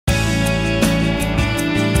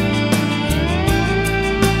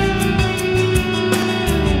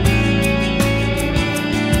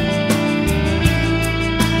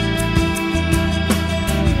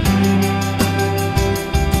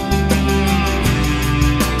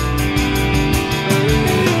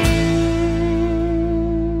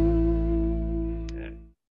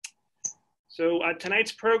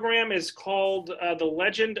Tonight's program is called The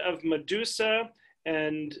Legend of Medusa,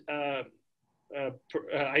 and I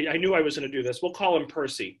knew I was going to do this. We'll call him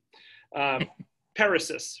Percy.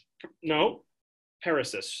 Perseus. No,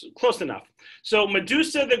 Perseus. Close enough. So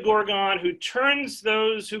Medusa the Gorgon, who turns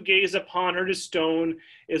those who gaze upon her to stone,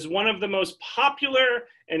 is one of the most popular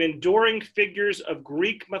and enduring figures of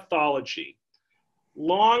Greek mythology.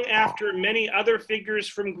 Long after many other figures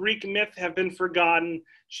from Greek myth have been forgotten,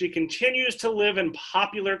 she continues to live in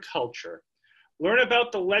popular culture. Learn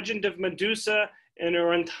about the legend of Medusa and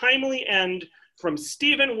her untimely end from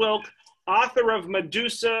Stephen Wilk, author of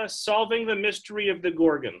Medusa, Solving the Mystery of the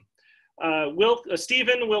Gorgon.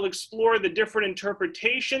 Stephen will explore the different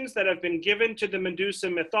interpretations that have been given to the Medusa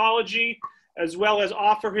mythology, as well as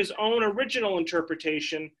offer his own original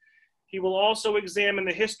interpretation. He will also examine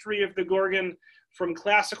the history of the Gorgon from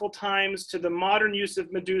classical times to the modern use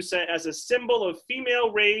of Medusa as a symbol of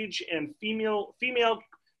female rage and female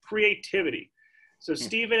creativity. So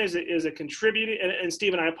Stephen is a contributing, and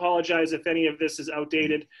Stephen, I apologize if any of this is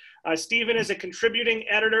outdated. Stephen is a contributing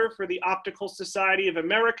editor for the Optical Society of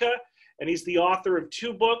America, and he's the author of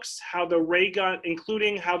 2 books,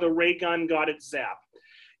 including How the Ray Gun Got Its Zap.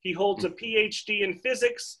 He holds a PhD in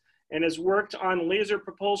physics and has worked on laser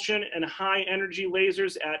propulsion and high energy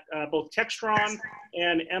lasers at both Textron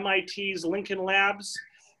and MIT's Lincoln Labs.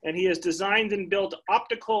 And he has designed and built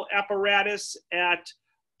optical apparatus at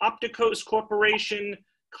Opticos Corporation,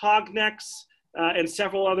 Cognex, and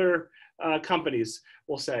several other companies,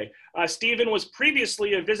 we'll say. Stephen was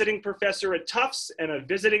previously a visiting professor at Tufts and a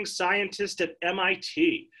visiting scientist at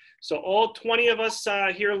MIT. So all 20 of us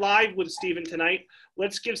here live with Stephen tonight.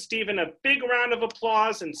 Let's give Stephen a big round of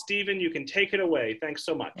applause, and Stephen, you can take it away. Thanks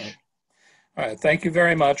so much. All right, thank you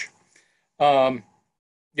very much. Yeah,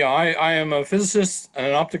 I am a physicist and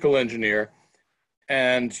an optical engineer,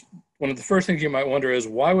 and one of the first things you might wonder is,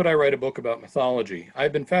 why would I write a book about mythology?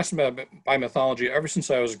 I've been fascinated by mythology ever since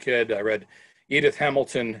I was a kid. I read Edith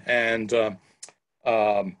Hamilton and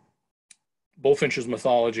Bullfinch's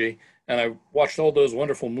mythology, and I watched all those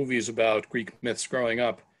wonderful movies about Greek myths growing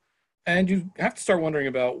up. And you have to start wondering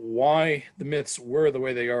about why the myths were the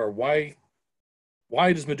way they are. Why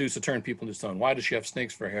does Medusa turn people into stone? Why does she have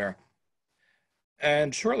snakes for hair?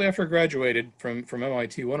 And shortly after I graduated from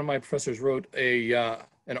MIT, one of my professors wrote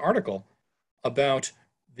an article about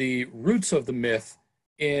the roots of the myth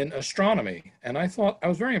in astronomy. And I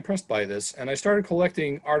was very impressed by this. And I started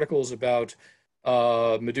collecting articles about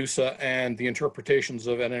Medusa and the interpretations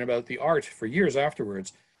of it and about the art for years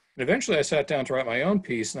afterwards. And eventually I sat down to write my own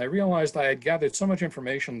piece, and I realized I had gathered so much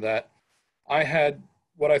information that I had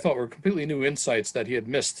what I thought were completely new insights that he had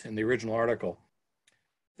missed in the original article.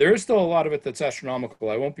 There is still a lot of it that's astronomical.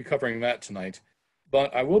 I won't be covering that tonight,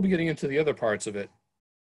 but I will be getting into the other parts of it.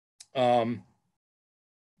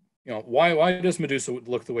 Why does Medusa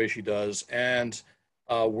look the way she does, and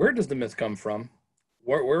where does the myth come from?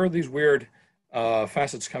 Where are these weird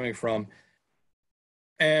facets coming from?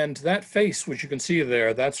 And that face, which you can see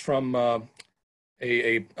there, that's from a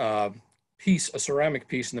ceramic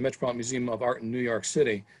piece in the Metropolitan Museum of Art in New York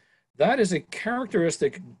City. That is a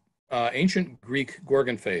characteristic ancient Greek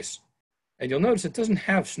Gorgon face. And you'll notice it doesn't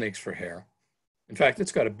have snakes for hair. In fact,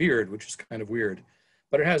 it's got a beard, which is kind of weird.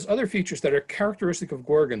 But it has other features that are characteristic of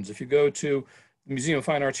Gorgons. If you go to the Museum of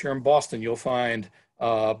Fine Arts here in Boston, you'll find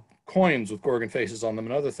coins with Gorgon faces on them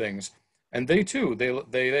and other things. And they too,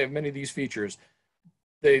 they have many of these features.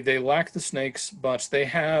 They lack the snakes, but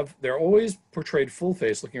they're always portrayed full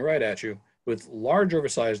face, looking right at you, with large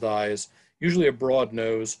oversized eyes, usually a broad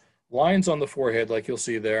nose, lines on the forehead like you'll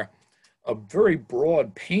see there, a very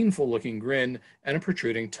broad, painful looking grin, and a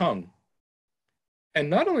protruding tongue. And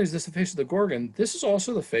not only is this the face of the Gorgon, this is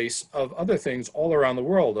also the face of other things all around the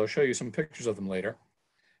world. I'll show you some pictures of them later.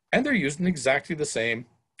 And they're used in exactly the same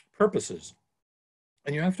purposes.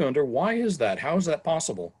 And you have to wonder, why is that? How is that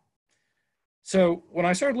possible? So when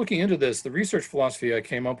I started looking into this, the research philosophy I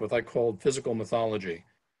came up with, I called physical mythology.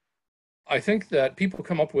 I think that people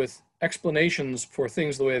come up with explanations for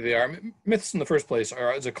things the way they are. Myths in the first place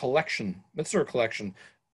is a collection. Myths are a collection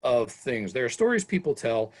of things. There are stories people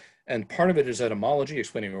tell, and part of it is etymology,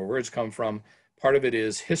 explaining where words come from. Part of it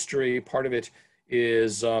is history. Part of it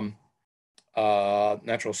is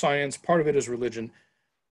natural science. Part of it is religion.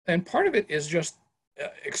 And part of it is just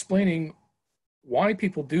explaining why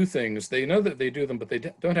people do things. They know that they do them, but they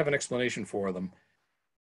don't have an explanation for them.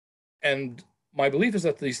 And my belief is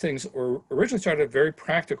that these things were originally started very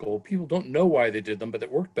practical. People don't know why they did them, but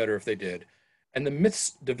it worked better if they did. And the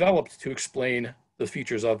myths developed to explain the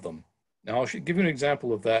features of them. Now, I'll give you an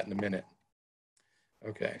example of that in a minute.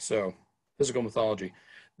 Okay, so physical mythology.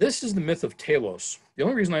 This is the myth of Talos. The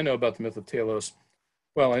only reason I know about the myth of Talos,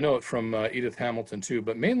 well, I know it from Edith Hamilton too,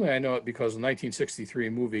 but mainly I know it because the 1963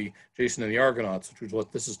 movie Jason and the Argonauts, which is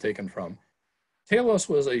what this is taken from. Talos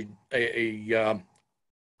was a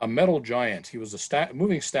metal giant. He was a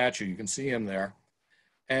moving statue. You can see him there.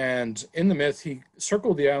 And in the myth, he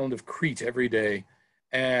circled the island of Crete every day.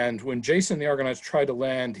 And when Jason and the Argonauts try to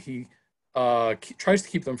land, he tries to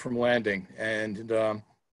keep them from landing. And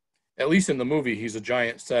at least in the movie, he's a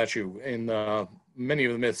giant statue. In many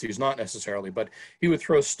of the myths, he's not necessarily, but he would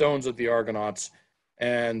throw stones at the Argonauts,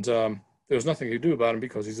 and there was nothing to do about him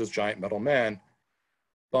because he's this giant metal man.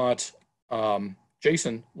 But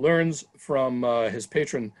Jason learns from his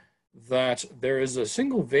patron that there is a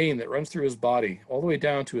single vein that runs through his body all the way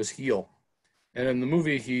down to his heel. And in the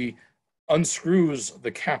movie, he unscrews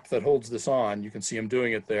the cap that holds this on. You can see him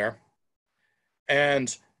doing it there.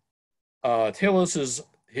 And Talos's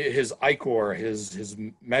his ichor, his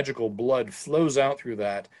magical blood flows out through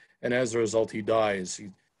that, and as a result, he dies. He's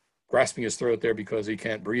grasping his throat there because he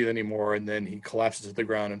can't breathe anymore, and then he collapses to the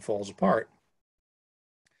ground and falls apart.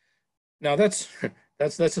 Now that's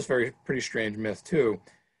just very pretty strange myth too.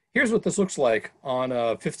 Here's what this looks like on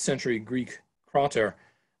a 5th century Greek krater.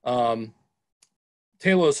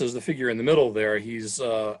 Talos is the figure in the middle there. He's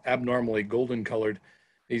abnormally golden colored.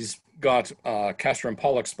 He's got Castor and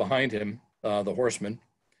Pollux behind him, the horseman.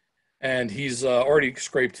 And he's already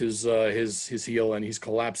scraped his heel, and he's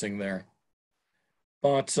collapsing there.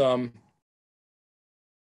 But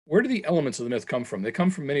where do the elements of the myth come from? They come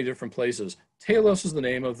from many different places. Talos is the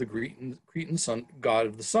name of the Cretan sun, god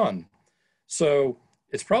of the sun. So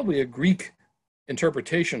it's probably a Greek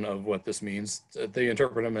interpretation of what this means. They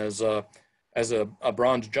interpret him as a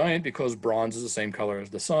bronze giant because bronze is the same color as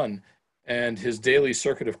the sun. And his daily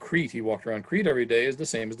circuit of Crete, he walked around Crete every day, is the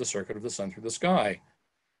same as the circuit of the sun through the sky.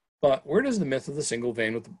 But where does the myth of the single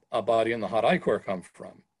vein with a body and the hot ichor come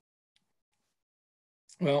from?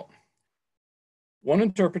 Well, one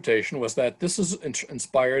interpretation was that this is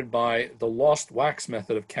inspired by the lost wax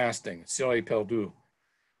method of casting, cire perdu.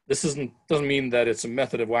 This doesn't mean that it's a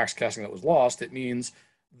method of wax casting that was lost. It means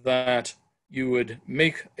that you would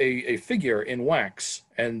make a figure in wax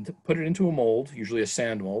and put it into a mold, usually a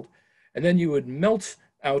sand mold, and then you would melt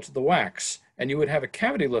out the wax, and you would have a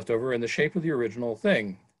cavity left over in the shape of the original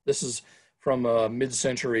thing. This is from a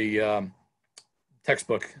mid-century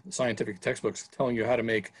textbook, scientific textbooks, telling you how to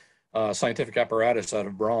make scientific apparatus out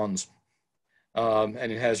of bronze.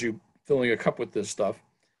 And it has you filling a cup with this stuff.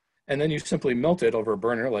 And then you simply melt it over a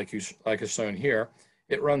burner like is shown here.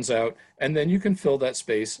 It runs out, and then you can fill that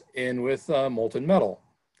space in with molten metal.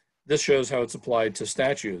 This shows how it's applied to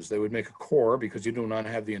statues. They would make a core because you do not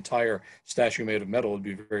have the entire statue made of metal. It would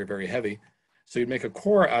be very, very heavy. So you'd make a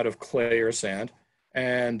core out of clay or sand,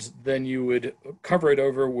 and then you would cover it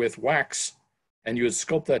over with wax, and you would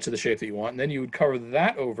sculpt that to the shape that you want, and then you would cover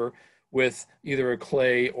that over with either a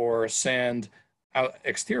clay or sand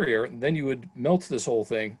exterior. Then you would melt this whole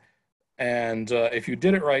thing, and if you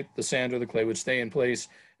did it right, the sand or the clay would stay in place,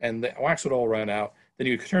 and the wax would all run out. Then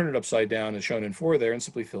you could turn it upside down, as shown in 4 there, and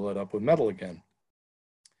simply fill it up with metal again.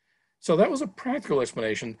 So that was a practical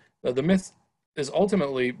explanation. The myth is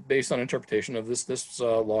ultimately based on interpretation of this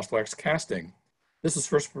lost wax casting. This was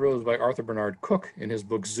first proposed by Arthur Bernard Cook in his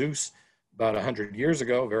book Zeus about 100 years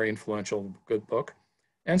ago, very influential, good book,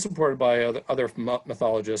 and supported by other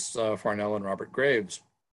mythologists, Farnell and Robert Graves.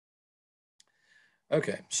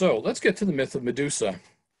 Okay, so let's get to the myth of Medusa.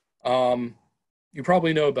 You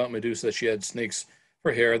probably know about Medusa, that she had snakes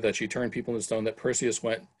for hair, that she turned people into stone, that Perseus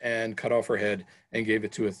went and cut off her head and gave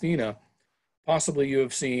it to Athena. Possibly you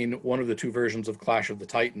have seen one of the 2 versions of Clash of the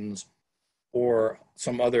Titans, or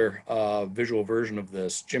some other visual version of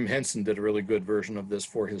this. Jim Henson did a really good version of this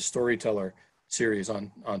for his Storyteller series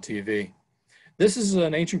on TV. This is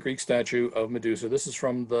an ancient Greek statue of Medusa. This is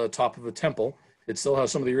from the top of a temple. It still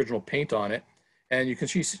has some of the original paint on it. And you can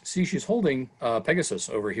see she's holding Pegasus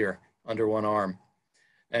over here under one arm.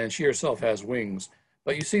 And she herself has wings.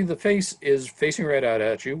 But you see the face is facing right out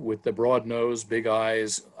at you with the broad nose, big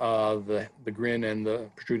eyes, the grin, and the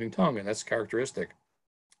protruding tongue. And that's characteristic.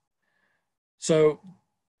 So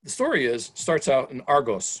the story starts out in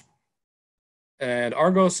Argos. And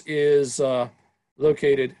Argos is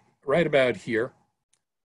located right about here.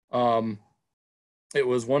 It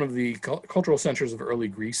was one of the cultural centers of early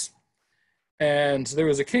Greece. And there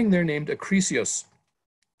was a king there named Acrisius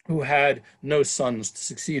who had no sons to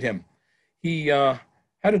succeed him. He had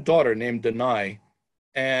a daughter named Danae,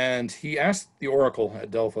 and he asked the oracle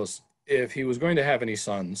at Delphos if he was going to have any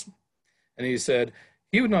sons. And he said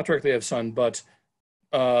he would not directly have a son, but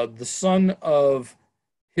the son of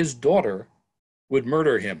his daughter would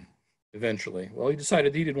murder him eventually. Well, he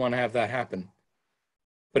decided he didn't want to have that happen,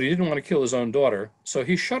 but he didn't want to kill his own daughter, so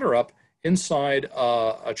he shut her up inside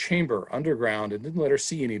a chamber underground and didn't let her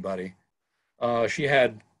see anybody. She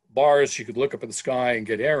had bars, she could look up at the sky and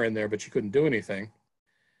get air in there, but she couldn't do anything.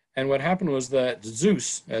 And what happened was that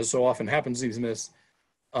Zeus, as so often happens in these myths,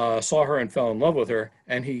 saw her and fell in love with her,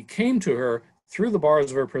 and he came to her through the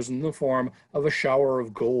bars of her prison in the form of a shower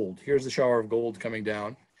of gold. Here's the shower of gold coming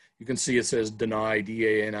down. You can see it says Danae,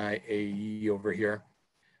 D-A-N-I-A-E over here.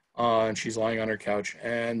 And she's lying on her couch,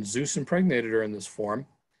 and Zeus impregnated her in this form,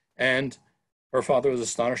 and her father was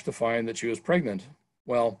astonished to find that she was pregnant.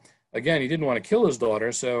 Well, again, he didn't want to kill his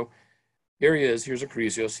daughter, so here he is, here's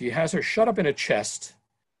Acrisius. He has her shut up in a chest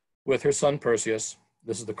with her son Perseus.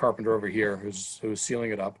 This is the carpenter over here who's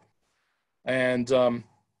sealing it up. And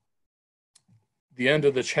the end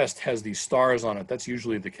of the chest has these stars on it. That's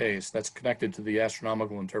usually the case. That's connected to the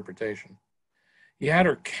astronomical interpretation. He had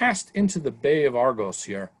her cast into the Bay of Argos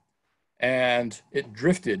here, and it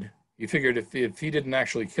drifted. He figured if he didn't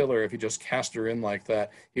actually kill her, if he just cast her in like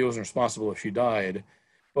that, he wasn't responsible if she died.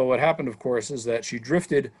 But what happened, of course, is that she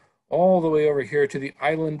drifted all the way over here to the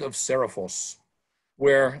island of Seriphos,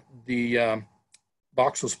 where the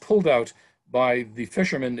box was pulled out by the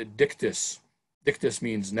fisherman Dictys. Dictys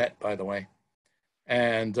means net, by the way.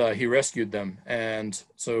 And he rescued them. And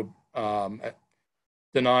so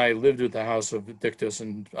Danae lived at the house of Dictys,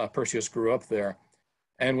 and Perseus grew up there.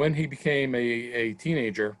 And when he became a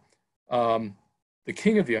teenager, the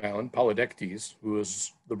king of the island, Polydectes, who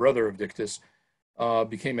was the brother of Dictys,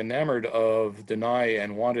 became enamored of Danae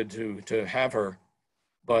and wanted to have her.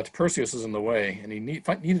 But Perseus was in the way, and he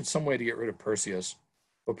needed some way to get rid of Perseus.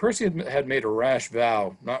 But Perseus had made a rash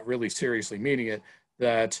vow, not really seriously meaning it,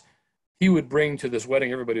 that he would bring to this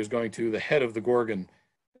wedding everybody was going to the head of the Gorgon.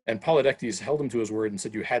 And Polydectes held him to his word and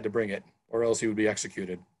said, you had to bring it, or else he would be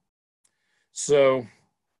executed. So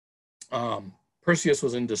Perseus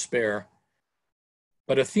was in despair,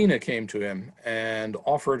 but Athena came to him and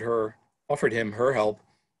offered him her help,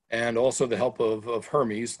 and also the help of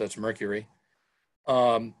Hermes, that's Mercury.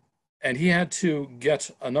 And he had to get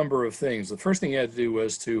a number of things. The first thing he had to do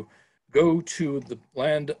was to go to the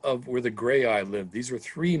land of where the Grei lived. These were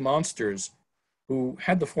three monsters who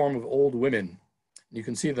had the form of old women. You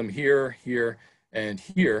can see them here, here, and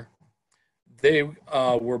here. They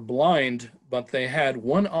were blind, but they had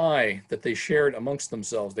one eye that they shared amongst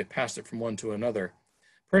themselves. They passed it from one to another.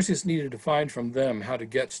 Perseus needed to find from them how to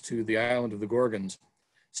get to the island of the Gorgons.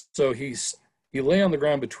 So he lay on the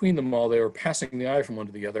ground between them all. They were passing the eye from one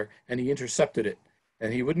to the other, and he intercepted it.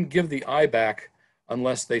 And he wouldn't give the eye back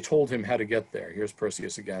unless they told him how to get there. Here's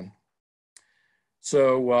Perseus again.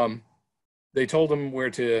 So they told him where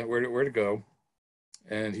to go,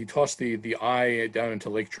 and he tossed the eye down into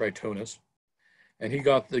Lake Tritonis, and he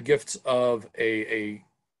got the gifts of a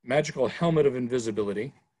magical helmet of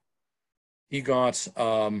invisibility. He got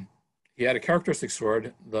he had a characteristic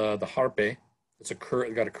sword, the harpe. It's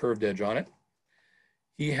got a curved edge on it.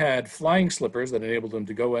 He had flying slippers that enabled him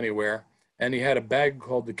to go anywhere, and he had a bag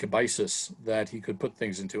called the Kibisis that he could put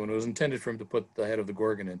things into, and it was intended for him to put the head of the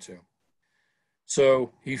Gorgon into.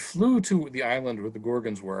 So he flew to the island where the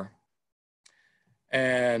Gorgons were,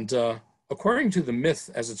 and according to the myth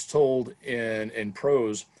as it's told in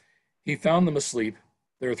prose, he found them asleep.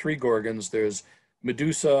 There are three Gorgons. There's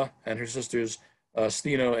Medusa and her sisters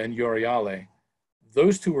Stheno and Euryale.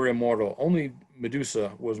 Those two were immortal. Only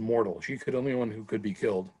Medusa was mortal. She could only one who could be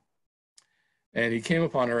killed. And he came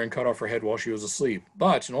upon her and cut off her head while she was asleep.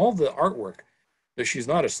 But in all the artwork, that she's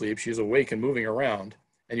not asleep, she's awake and moving around.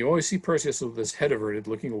 And you always see Perseus with his head averted,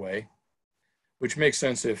 looking away, which makes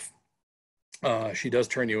sense if she does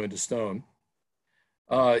turn you into stone.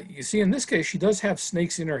 You see, in this case, she does have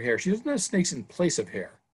snakes in her hair. She doesn't have snakes in place of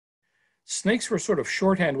hair. Snakes were sort of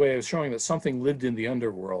shorthand way of showing that something lived in the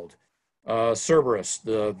underworld. Cerberus,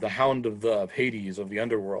 the hound of Hades, of the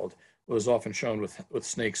underworld, was often shown with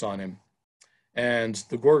snakes on him. And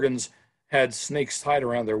the Gorgons had snakes tied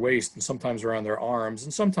around their waist and sometimes around their arms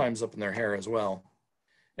and sometimes up in their hair as well.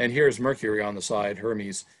 And here's Mercury on the side,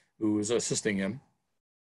 Hermes, who is assisting him.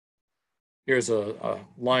 Here's a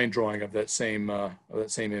line drawing of that same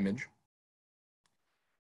image.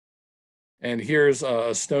 And here's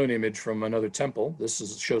a stone image from another temple.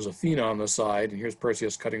 This shows Athena on the side, and here's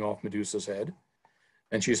Perseus cutting off Medusa's head.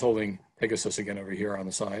 And she's holding Pegasus again over here on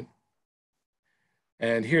the side.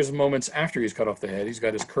 And here's moments after he's cut off the head. He's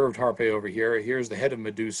got his curved harpe over here. Here's the head of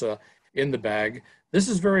Medusa in the bag. This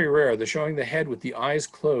is very rare. They're showing the head with the eyes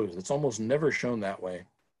closed. It's almost never shown that way.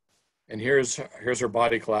 And here's her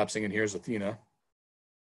body collapsing, and here's Athena.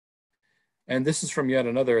 And this is from yet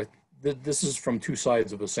another this is from two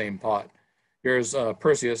sides of the same pot. Here's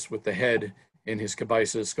Perseus with the head in his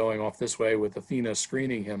cabesus going off this way with Athena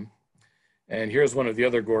screening him. And here's one of the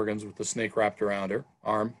other Gorgons with the snake wrapped around her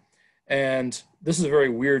arm. And this is a very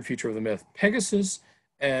weird feature of the myth. Pegasus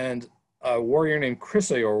and a warrior named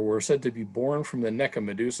Chrysaor were said to be born from the neck of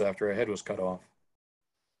Medusa after her head was cut off.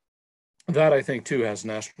 That, I think, too, has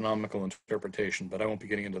an astronomical interpretation, but I won't be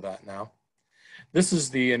getting into that now. This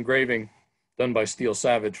is the engraving done by Steele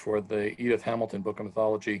Savage for the Edith Hamilton Book of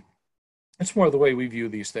Mythology. It's more the way we view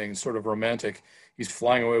these things, sort of romantic. He's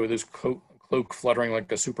flying away with his cloak fluttering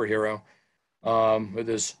like a superhero, with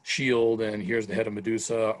his shield, and here's the head of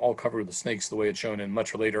Medusa, all covered with the snakes, the way it's shown in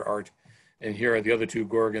much later art. And here are the other two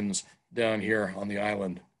Gorgons down here on the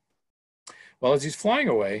island. Well, as he's flying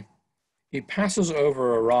away, he passes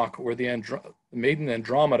over a rock where the maiden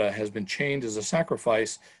Andromeda has been chained as a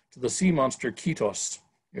sacrifice to the sea monster Ketos.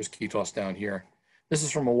 Here's Ketos down here. This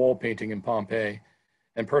is from a wall painting in Pompeii.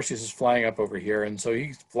 And Perseus is flying up over here, and so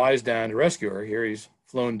he flies down to rescue her. Here he's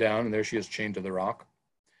flown down, and there she is chained to the rock.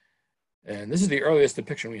 And this is the earliest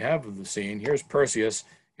depiction we have of the scene. Here's Perseus.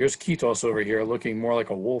 Here's Ketos over here, looking more like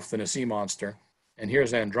a wolf than a sea monster. And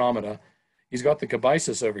here's Andromeda. He's got the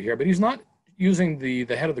cabesus over here, but he's not using the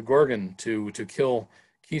head of the Gorgon to kill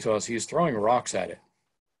Ketos. He's throwing rocks at it.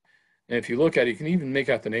 And if you look at it, you can even make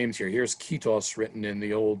out the names here. Here's Ketos written in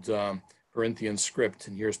the old Corinthian script,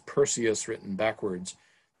 and here's Perseus written backwards.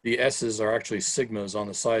 The S's are actually sigmas on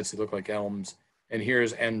the sides. They look like elms. And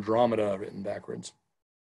here's Andromeda written backwards.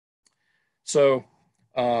 So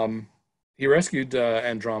he rescued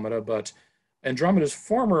Andromeda, but Andromeda's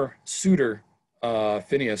former suitor,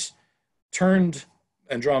 Phineus, turned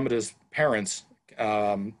Andromeda's parents,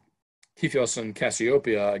 Kephios and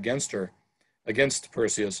Cassiopeia, against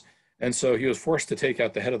Perseus. And so he was forced to take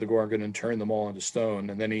out the head of the Gorgon and turn them all into stone.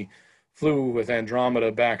 And then he flew with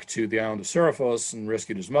Andromeda back to the island of Seriphos and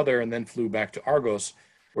rescued his mother, and then flew back to Argos,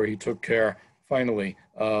 where he took care, finally,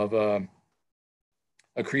 of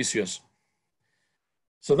Acrisius.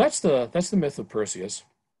 So that's the myth of Perseus.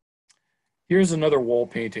 Here's another wall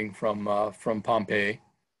painting from Pompeii.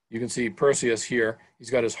 You can see Perseus here. He's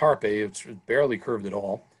got his harpe. It's barely curved at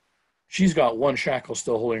all. She's got one shackle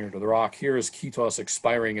still holding her to the rock. Here is Ketos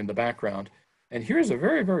expiring in the background. And here's a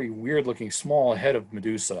very, very weird-looking small head of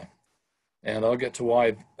Medusa. And I'll get to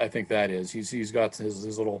why I think that is. He's got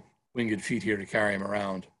his little winged feet here to carry him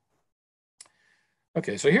around.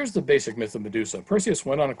 Okay, so here's the basic myth of Medusa. Perseus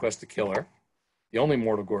went on a quest to kill her, the only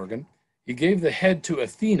mortal Gorgon. He gave the head to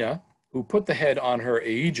Athena, who put the head on her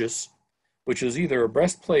aegis, which is either a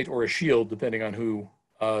breastplate or a shield, depending on who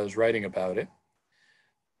is writing about it.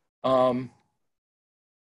 The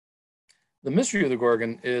mystery of the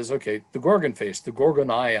Gorgon is, okay, the Gorgon face, the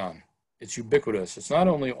Gorgonaion. It's ubiquitous. It's not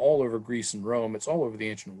only all over Greece and Rome, it's all over the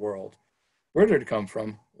ancient world. Where did it come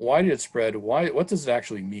from? Why did it spread? What does it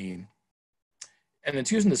actually mean? And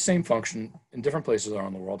it's using the same function in different places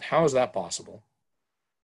around the world. How is that possible?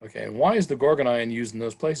 Okay, and why is the Gorgonaion used in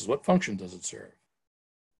those places? What function does it serve?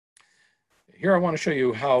 Here I want to show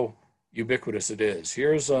you how ubiquitous it is.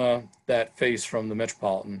 Here's that face from the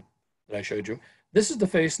Metropolitan that I showed you. This is the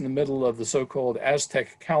face in the middle of the so-called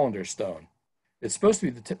Aztec calendar stone. It's supposed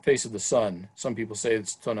to be the face of the sun. Some people say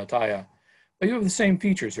it's Tonatiuh. But you have the same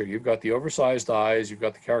features here. You've got the oversized eyes. You've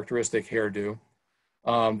got the characteristic hairdo.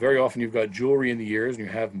 Very often you've got jewelry in the ears, and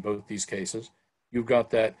you have in both these cases. You've got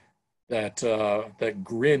that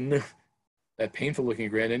grin, that painful-looking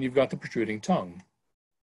grin, and you've got the protruding tongue.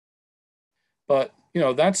 But, you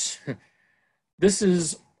know, this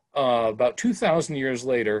is about 2,000 years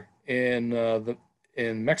later in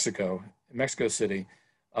Mexico City,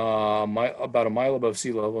 about a mile above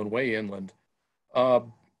sea level and way inland.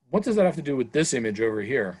 What does that have to do with this image over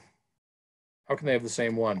here? How can they have the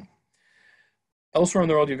same one? Elsewhere in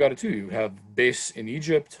the world, you've got it too. You have Bes in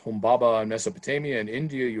Egypt, Humbaba in Mesopotamia. In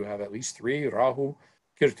India, you have at least three, Rahu,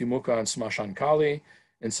 Kirtimuka, and Smashankali.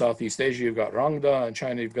 In Southeast Asia, you've got Rangda. In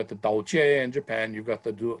China, you've got the Daoche. In Japan, you've got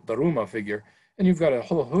the Daruma figure. And you've got a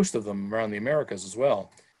whole host of them around the Americas as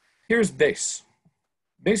well. Here's Bes.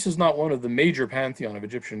 Bes is not one of the major pantheon of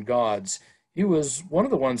Egyptian gods. He was one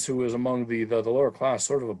of the ones who was among the lower class,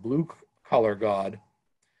 sort of a blue-collar god.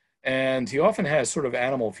 And he often has sort of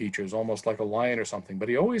animal features, almost like a lion or something. But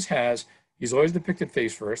he's always depicted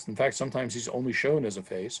face first. In fact, sometimes he's only shown as a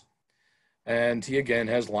face. And he, again,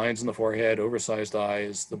 has lines in the forehead, oversized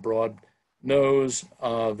eyes, the broad nose,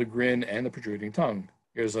 the grin, and the protruding tongue.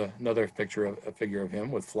 Here's another picture of a figure of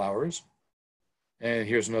him with flowers. And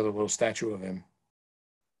here's another little statue of him.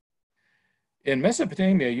 In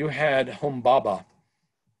Mesopotamia, you had Humbaba.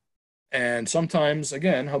 And sometimes,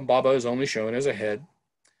 again, Humbaba is only shown as a head.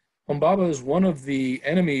 Humbaba is one of the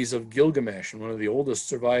enemies of Gilgamesh, and one of the oldest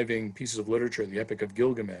surviving pieces of literature, the Epic of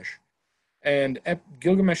Gilgamesh. And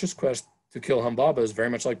Gilgamesh's quest to kill Humbaba is very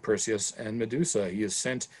much like Perseus and Medusa. He is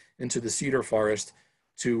sent into the cedar forest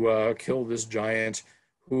to kill this giant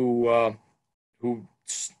who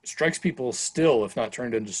strikes people still, if not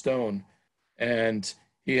turned into stone. And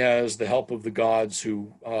he has the help of the gods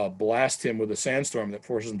who blast him with a sandstorm that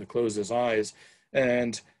forces him to close his eyes.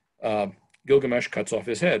 And Gilgamesh cuts off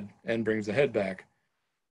his head and brings the head back.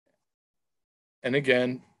 And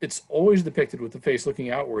again, it's always depicted with the face looking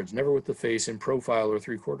outwards, never with the face in profile or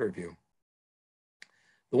three-quarter view.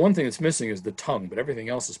 The one thing that's missing is the tongue, but everything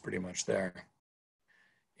else is pretty much there.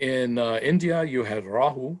 In India, you had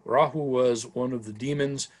Rahu. Rahu was one of the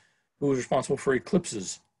demons who was responsible for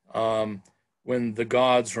eclipses. When the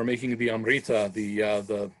gods were making the Amrita,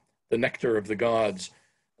 the nectar of the gods,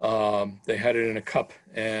 they had it in a cup,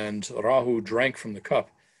 and Rahu drank from the cup.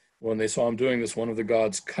 When they saw him doing this, one of the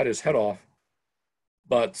gods cut his head off.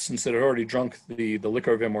 But since it had already drunk the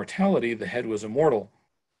liquor of immortality, the head was immortal.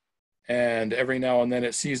 And every now and then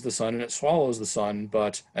it sees the sun and it swallows the sun,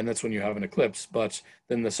 and that's when you have an eclipse. But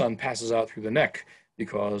then the sun passes out through the neck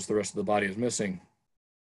because the rest of the body is missing.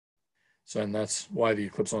 So, and that's why the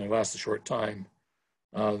eclipse only lasts a short time.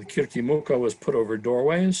 The Kirti Mukha was put over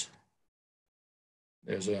doorways.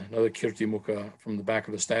 There's another Kirti Mukha from the back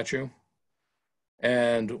of the statue.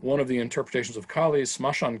 And one of the interpretations of Kali,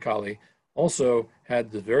 Smashan Kali, also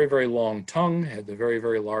had the very, very long tongue, had the very,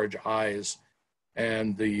 very large eyes,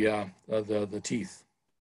 and the teeth.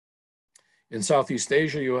 In Southeast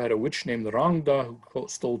Asia, you had a witch named Rangda who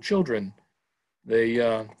stole children.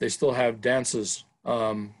 They still have dances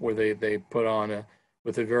where they put on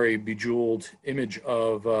with a very bejeweled image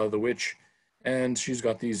of the witch, and she's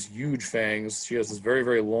got these huge fangs. She has this very,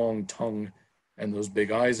 very long tongue and those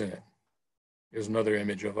big eyes in it. Here's another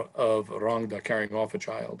image of Rangda carrying off a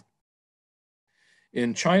child.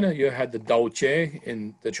 In China, you had the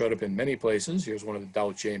Daoche that showed up in many places. Here's one of the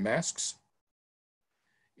Daoche masks.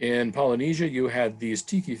 In Polynesia, you had these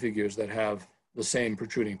tiki figures that have the same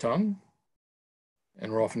protruding tongue and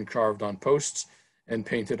were often carved on posts and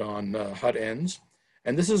painted on hut ends.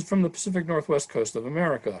 And this is from the Pacific Northwest coast of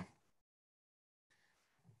America.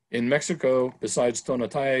 In Mexico, besides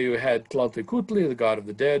Tonatiuh, you had Tlaltecutli, the god of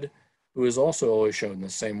the dead, who is also always shown in the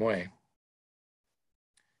same way.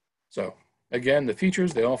 So, again, the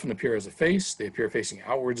features, they often appear as a face. They appear facing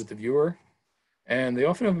outwards at the viewer. And they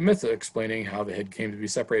often have a myth explaining how the head came to be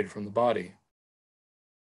separated from the body.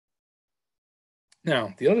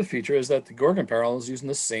 Now, the other feature is that the Gorgon parallel is used in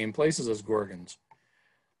the same places as Gorgons.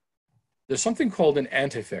 There's something called an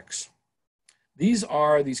antefix. These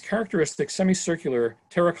are these characteristic semicircular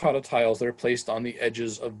terracotta tiles that are placed on the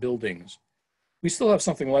edges of buildings. We still have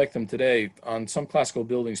something like them today. On some classical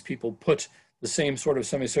buildings, people put the same sort of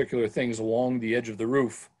semicircular things along the edge of the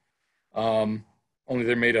roof. Only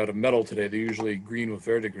they're made out of metal today. They're usually green with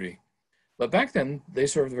verdigris. But back then, they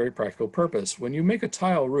served a very practical purpose. When you make a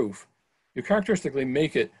tile roof, you characteristically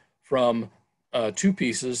make it from two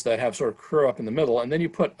pieces that have sort of curve up in the middle, and then you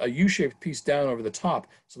put a U-shaped piece down over the top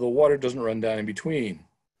so the water doesn't run down in between.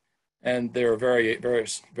 And there are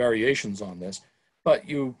various variations on this. But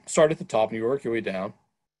you start at the top and you work your way down.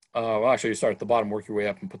 Well, actually, you start at the bottom, work your way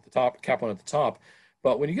up, and put the cap on at the top.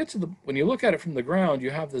 But when you get to when you look at it from the ground,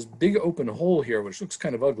 you have this big open hole here, which looks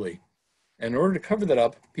kind of ugly. And in order to cover that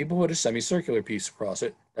up, people put a semicircular piece across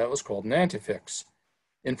it. That was called an antefix.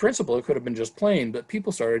 In principle, it could have been just plain, but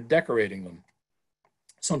people started decorating them.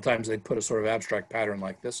 Sometimes they'd put a sort of abstract pattern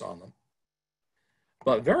like this on them.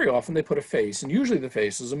 But very often they put a face, and usually the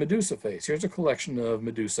face is a Medusa face. Here's a collection of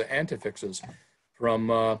Medusa antefixes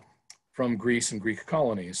from Greece and Greek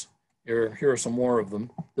colonies. Here are some more of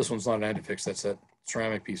them. This one's not an antefix, that's that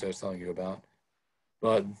ceramic piece I was telling you about.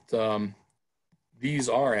 But these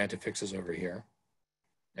are antefixes over here,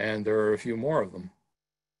 and there are a few more of them.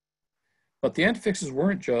 But the antefixes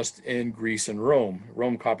weren't just in Greece and Rome.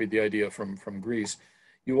 Rome copied the idea from Greece.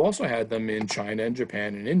 You also had them in China and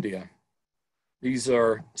Japan and India. These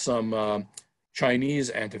are some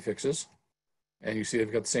Chinese antefixes, and you see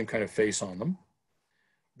they've got the same kind of face on them.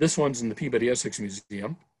 This one's in the Peabody Essex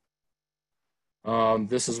Museum.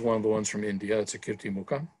 This is one of the ones from India. It's a Kirti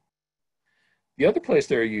Mukha. The other place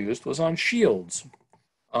they're used was on shields.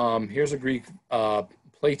 Here's a Greek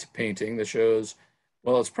plate painting that shows,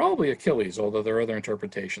 well, it's probably Achilles, although there are other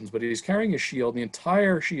interpretations, but he's carrying a shield. The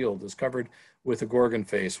entire shield is covered with a Gorgon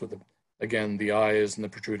face with, again, the eyes and the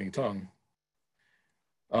protruding tongue.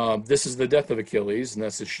 This is the death of Achilles, and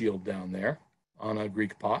that's his shield down there on a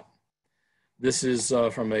Greek pot. This is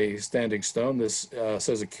from a standing stone. This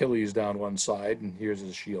says Achilles down one side, and here's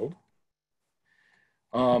his shield.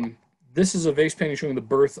 This is a vase painting showing the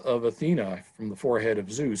birth of Athena from the forehead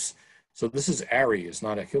of Zeus. So this is Ares,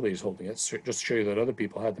 not Achilles, holding it, so just to show you that other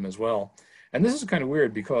people had them as well. And this is kind of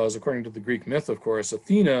weird because, according to the Greek myth, of course,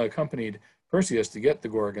 Athena accompanied Perseus to get the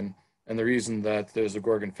Gorgon, and the reason that there's a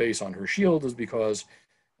Gorgon face on her shield is because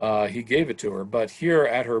he gave it to her. But here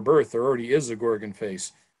at her birth, there already is a Gorgon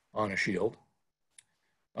face on a shield.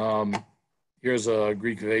 Here's a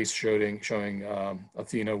Greek vase showing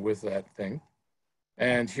Athena with that thing.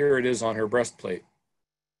 And here it is on her breastplate.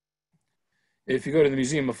 If you go to the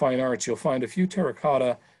Museum of Fine Arts, you'll find a few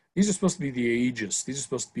terracotta. These are supposed to be the aegis. These are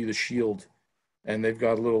supposed to be the shield. And they've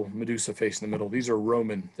got a little Medusa face in the middle. These are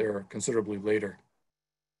Roman. They're considerably later.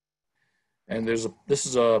 And this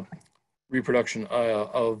is a reproduction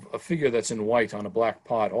of a figure that's in white on a black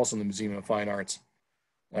pot, also in the Museum of Fine Arts.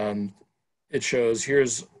 And it shows,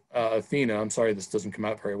 here's Athena. I'm sorry this doesn't come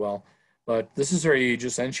out very well. But this is her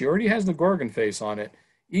aegis, and she already has the Gorgon face on it,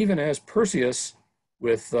 even as Perseus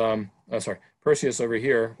with, Perseus over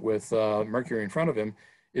here with Mercury in front of him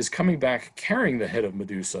is coming back carrying the head of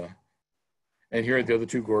Medusa. And here are the other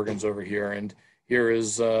two Gorgons over here, and here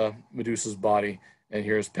is Medusa's body, and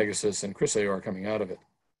here's Pegasus and Chrysaor coming out of it.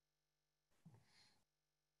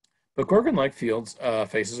 But Gorgon-like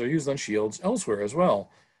faces are used on shields elsewhere as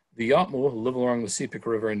well. The Yatmu, who live along the Sepik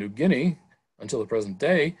River in New Guinea until the present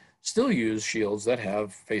day, still use shields that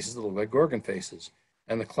have faces that look like Gorgon faces.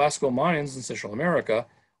 And the classical Mayans in Central America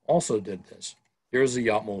also did this. Here's a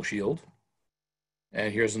Yatmul shield.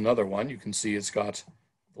 And here's another one. You can see it's got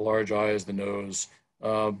the large eyes, the nose,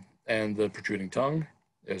 and the protruding tongue.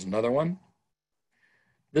 There's another one.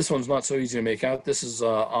 This one's not so easy to make out. This is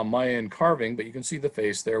a Mayan carving, but you can see the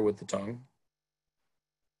face there with the tongue.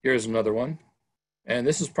 Here's another one. And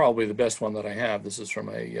this is probably the best one that I have. This is from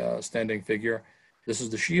a standing figure. This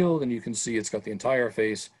is the shield, and you can see it's got the entire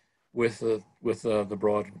face with the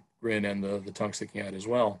broad grin and the tongue sticking out as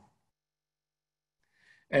well.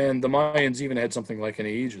 And the Mayans even had something like an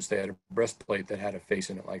aegis. They had a breastplate that had a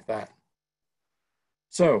face in it like that.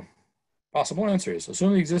 So, possible answers.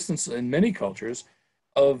 Assume the existence in many cultures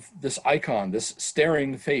of this icon, this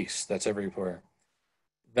staring face that's everywhere.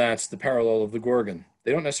 That's the parallel of the Gorgon.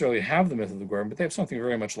 They don't necessarily have the myth of the Gorgon, but they have something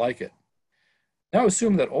very much like it. Now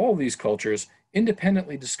assume that all these cultures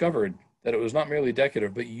independently discovered that it was not merely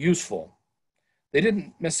decorative, but useful. They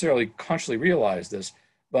didn't necessarily consciously realize this,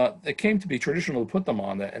 but it came to be traditional to put them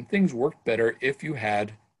on that, and things worked better if you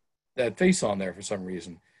had that face on there for some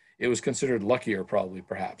reason. It was considered luckier, probably,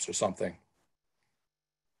 perhaps, or something.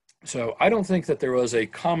 So I don't think that there was a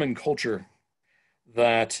common culture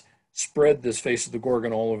that spread this face of the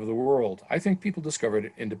Gorgon all over the world. I think people discovered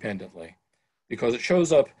it independently because it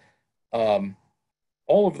shows up all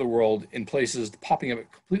over the world in places popping up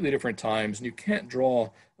at completely different times, and you can't draw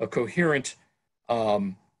a coherent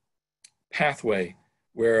pathway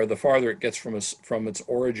where the farther it gets from its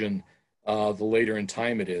origin, the later in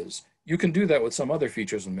time it is. You can do that with some other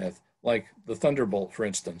features of myth, like the thunderbolt, for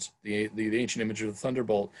instance, the ancient image of the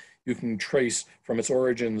thunderbolt. You can trace from its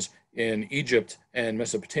origins in Egypt and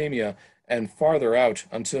Mesopotamia and farther out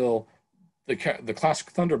until the classic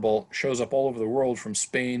thunderbolt shows up all over the world from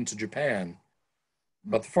Spain to Japan.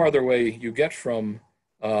 But the farther away you get from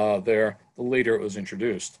there, the later it was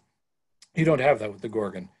introduced. You don't have that with the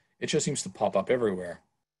Gorgon. It just seems to pop up everywhere.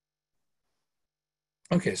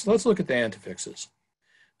 Okay, so let's look at the antefixes.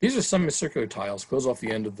 These are semicircular tiles, close off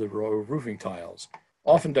the end of the row of roofing tiles,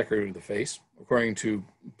 often decorated with the face. According to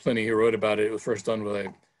Pliny, who wrote about it, it was first done with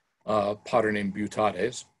a potter named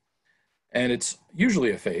Butades. And it's usually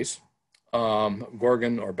a face,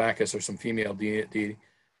 Gorgon or Bacchus or some female deity.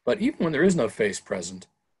 But even when there is no face present,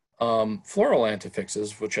 floral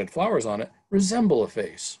antefixes, which had flowers on it, resemble a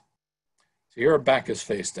face. So here are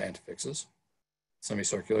Bacchus-faced antefixes.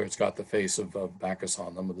 Semicircular, it's got the face of Bacchus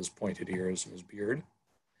on them with his pointed ears and his beard.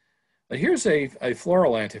 But here's a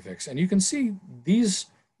floral antefix, and you can see these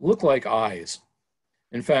look like eyes.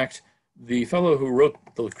 In fact, the fellow who wrote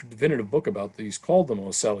the definitive book about these called them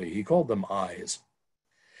ocelli. He called them eyes.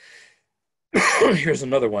 Here's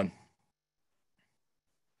another one.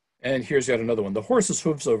 And here's yet another one. The horse's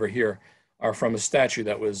hooves over here are from a statue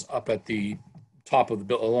that was up at the top of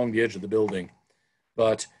the along the edge of the building.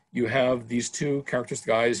 But you have these two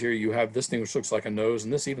characteristic eyes here. You have this thing which looks like a nose,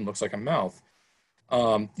 and this even looks like a mouth.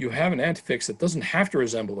 You have an antefix that doesn't have to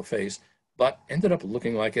resemble a face, but ended up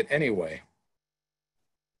looking like it anyway.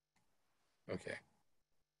 Okay.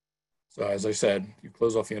 So as I said, you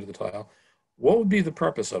close off the end of the tile. What would be the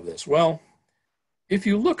purpose of this? Well, if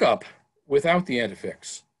you look up without the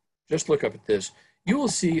antefix, just look up at this, you will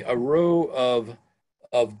see a row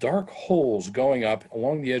of dark holes going up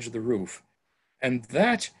along the edge of the roof. And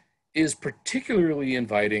that is particularly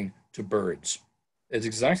inviting to birds. It's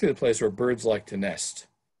exactly the place where birds like to nest.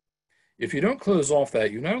 If you don't close off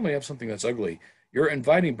that, you not only have something that's ugly, you're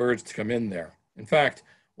inviting birds to come in there. In fact,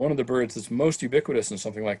 one of the birds that's most ubiquitous in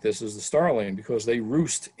something like this is the starling, because they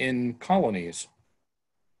roost in colonies.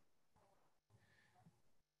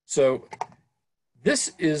 So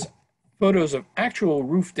this is photos of actual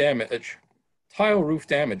roof damage, tile roof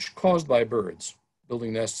damage caused by birds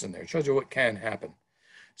building nests in there. It shows you what can happen.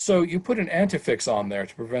 So you put an antifix on there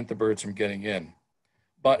to prevent the birds from getting in.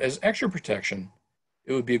 But as extra protection,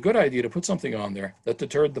 it would be a good idea to put something on there that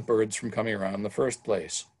deterred the birds from coming around in the first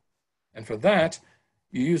place. And for that,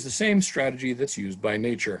 you use the same strategy that's used by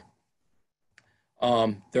nature.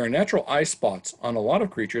 There are natural eye spots on a lot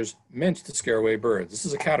of creatures meant to scare away birds. This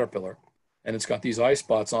is a caterpillar, and it's got these eye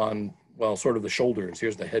spots on, well, sort of the shoulders.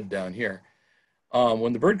 Here's the head down here.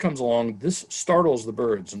 When the bird comes along, this startles the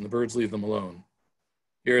birds, and the birds leave them alone.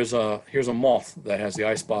 Here's a moth that has the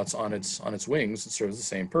eye spots on its wings. It serves the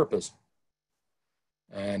same purpose.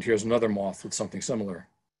 And here's another moth with something similar.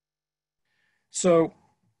 So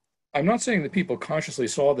I'm not saying that people consciously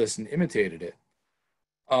saw this and imitated it.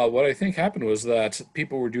 What I think happened was that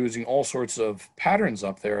people were using all sorts of patterns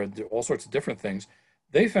up there, all sorts of different things.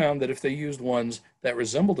 They found that if they used ones that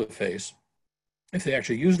resembled a face, if they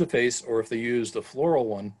actually used a face or if they used a floral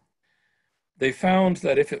one, they found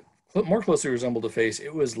that if it more closely resembled a face,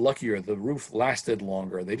 it was luckier. The roof lasted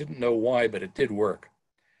longer. They didn't know why, but it did work.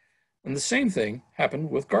 And the same thing happened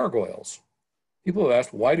with gargoyles. People have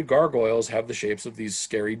asked, why do gargoyles have the shapes of these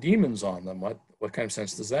scary demons on them? What kind of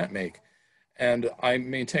sense does that make? And I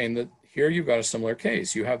maintain that here you've got a similar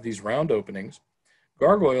case. You have these round openings.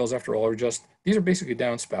 Gargoyles, after all, these are basically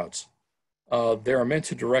downspouts. They are meant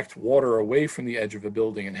to direct water away from the edge of a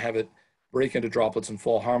building and have it break into droplets and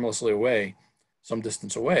fall harmlessly away, some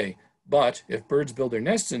distance away. But if birds build their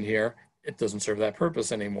nests in here, it doesn't serve that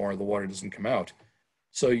purpose anymore. The water doesn't come out.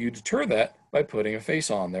 So you deter that by putting a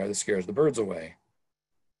face on there that scares the birds away.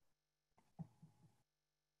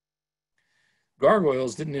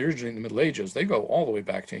 Gargoyles didn't originate in the Middle Ages. They go all the way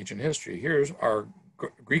back to ancient history. Here's our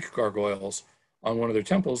Greek gargoyles on one of their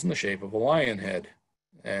temples in the shape of a lion head.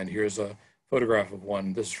 And here's a photograph of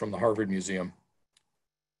one. This is from the Harvard Museum.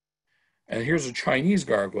 And here's a Chinese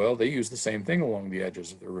gargoyle. They use the same thing along the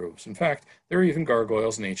edges of their roofs. In fact, there are even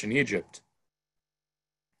gargoyles in ancient Egypt.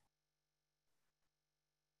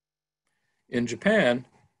 In Japan,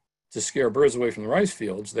 to scare birds away from the rice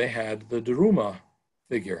fields, they had the Daruma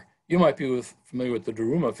figure. You might be familiar with the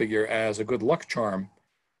Daruma figure as a good luck charm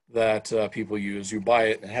that people use. You buy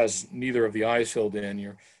it, and it has neither of the eyes filled in.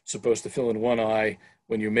 You're supposed to fill in one eye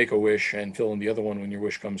when you make a wish and fill in the other one when your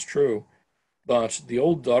wish comes true. But the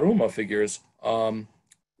old Daruma figures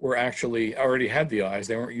were actually already had the eyes.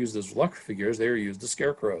 They weren't used as luck figures. They were used as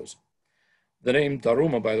scarecrows. The name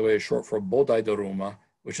Daruma, by the way, is short for Bodai Daruma,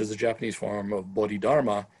 which is the Japanese form of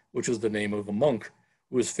Bodhidharma, which is the name of a monk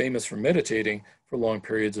who was famous for meditating for long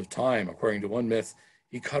periods of time. According to one myth,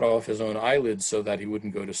 he cut off his own eyelids so that he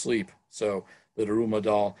wouldn't go to sleep. So the Daruma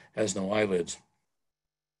doll has no eyelids.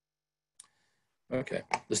 Okay,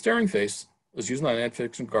 the staring face was used on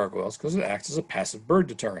antifix and gargoyles because it acts as a passive bird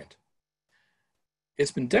deterrent.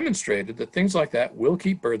 It's been demonstrated that things like that will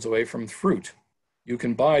keep birds away from fruit. You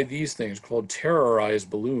can buy these things called terrorized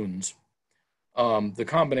balloons. The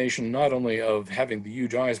combination not only of having the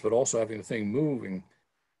huge eyes, but also having the thing moving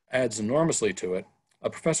adds enormously to it. A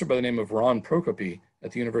professor by the name of Ron Prokopi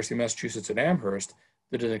at the University of Massachusetts at Amherst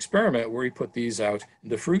did an experiment where he put these out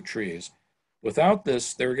into fruit trees. Without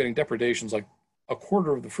this, they were getting depredations like a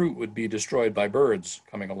quarter of the fruit would be destroyed by birds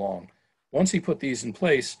coming along. Once he put these in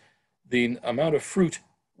place, the amount of fruit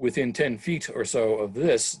within 10 feet or so of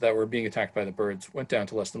this that were being attacked by the birds went down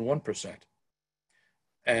to less than 1%.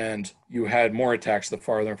 And you had more attacks the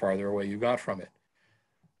farther and farther away you got from it.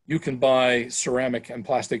 You can buy ceramic and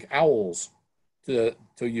plastic owls to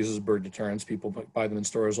use as bird deterrents. People buy them in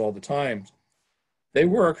stores all the time. They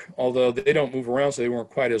work, although they don't move around, so they weren't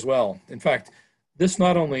quite as well. In fact, this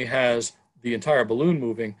not only has the entire balloon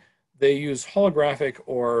moving, they use holographic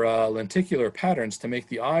or lenticular patterns to make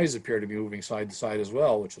the eyes appear to be moving side to side as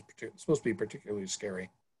well, which is supposed to be particularly scary.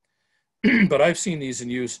 But I've seen these in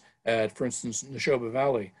use at, for instance, Neshoba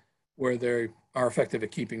Valley, where they are effective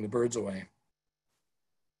at keeping the birds away.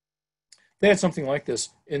 They had something like this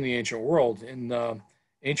in the ancient world. In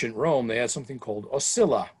ancient Rome, they had something called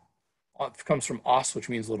oscilla. It comes from os, which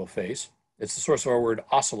means little face. It's the source of our word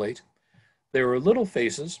oscillate. They were little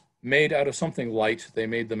faces made out of something light. They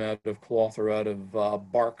made them out of cloth or out of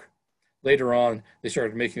bark Later on, they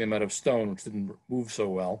started making them out of stone, which didn't move so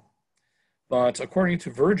well. But according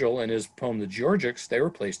to Virgil in his poem The Georgics, they were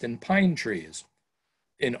placed in pine trees.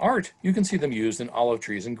 In art, you can see them used in olive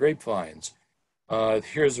trees and grapevines.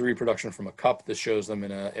 Here's a reproduction from a cup that shows them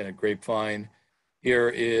in a grapevine. Here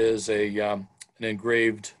is an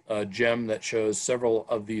engraved gem that shows several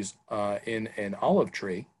of these in an olive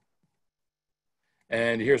tree.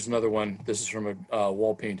 And here's another one. This is from a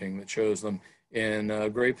wall painting that shows them in a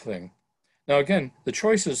grape thing. Now, again, the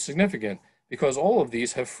choice is significant because all of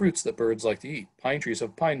these have fruits that birds like to eat. Pine trees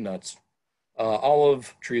have pine nuts.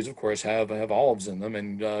 Olive trees, of course, have olives in them,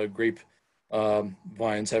 and grape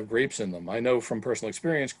vines have grapes in them. I know from personal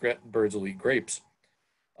experience, birds will eat grapes.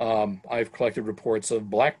 I've collected reports of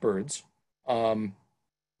blackbirds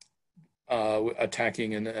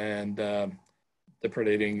attacking and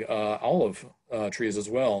depredating olive trees as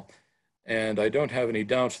well. And I don't have any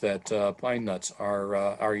doubt that pine nuts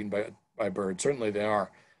are eaten by birds. Certainly they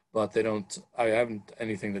are, but they don't. I haven't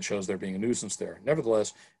anything that shows there being a nuisance there.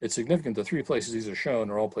 Nevertheless, it's significant. The three places these are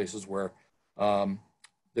shown are all places where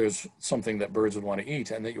there's something that birds would want to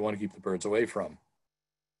eat and that you want to keep the birds away from.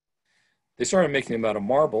 They started making them out of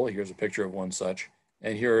marble. Here's a picture of one such.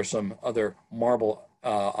 And here are some other marble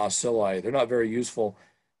ocelli. They're not very useful.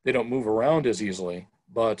 They don't move around as easily,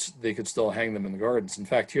 but they could still hang them in the gardens. In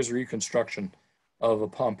fact, here's a reconstruction of a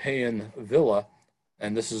Pompeian villa,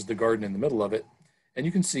 and this is the garden in the middle of it. And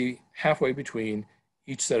you can see halfway between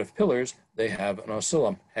each set of pillars, they have an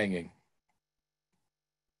oscillum hanging.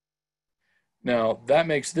 Now, that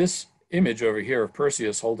makes this image over here of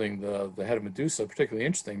Perseus holding the head of Medusa particularly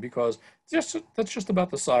interesting because that's just about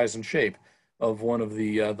the size and shape of one of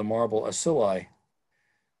the marble ocelli.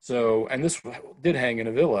 So, and this did hang in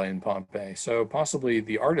a villa in Pompeii. So possibly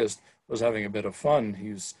the artist was having a bit of fun.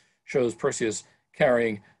 He shows Perseus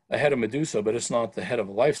carrying a head of Medusa, but it's not the head of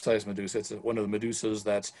a life-size Medusa. It's one of the Medusas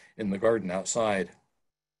that's in the garden outside.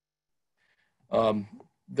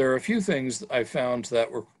 There are a few things I found that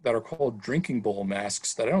are called drinking bowl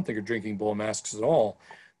masks that I don't think are drinking bowl masks at all.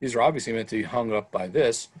 These are obviously meant to be hung up by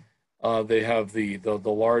this. They have the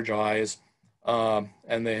large eyes,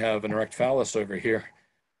 and they have an erect phallus over here.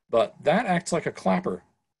 But that acts like a clapper.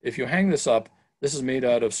 If you hang this up, this is made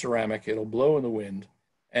out of ceramic. It'll blow in the wind,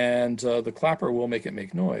 and the clapper will make it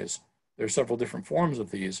make noise. There are several different forms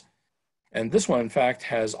of these. And this one, in fact,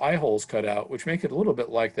 has eye holes cut out, which make it a little bit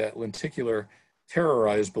like that lenticular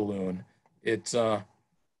terrorized balloon. It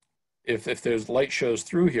if there's light shows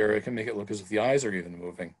through here, it can make it look as if the eyes are even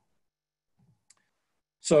moving.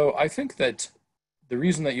 So I think that the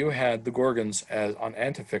reason that you had the Gorgons on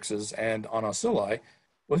antefixes and on ocelli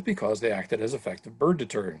was because they acted as effective bird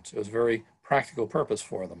deterrents. It was a very practical purpose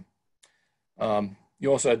for them.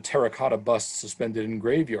 You also had terracotta busts suspended in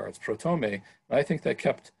graveyards, protome, and I think that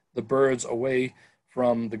kept the birds away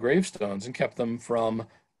from the gravestones and kept them from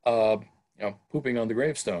pooping on the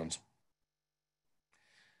gravestones.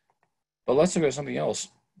 But let's look at something else.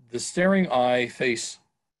 The staring eye face,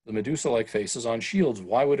 the Medusa-like face, is on shields.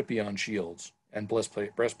 Why would it be on shields and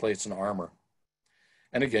breastplates and armor?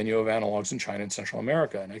 And again, you have analogs in China and Central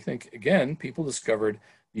America. And I think, again, people discovered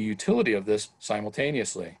the utility of this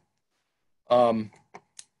simultaneously.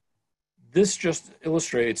 This just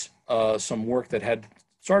illustrates some work that had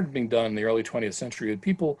started being done in the early 20th century.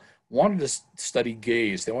 People wanted to study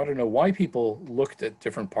gaze. They wanted to know why people looked at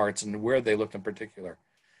different parts and where they looked in particular.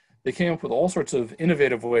 They came up with all sorts of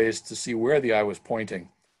innovative ways to see where the eye was pointing.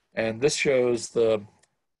 And this shows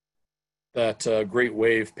that great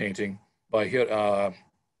wave painting by Hiroshige.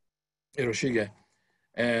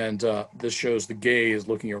 And this shows the gaze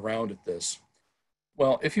looking around at this.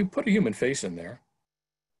 Well, if you put a human face in there,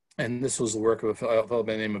 and this was the work of a fellow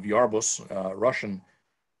by the name of Yarbus, Russian,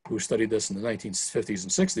 who studied this in the 1950s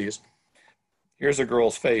and 60s. Here's a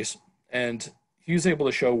girl's face, and he was able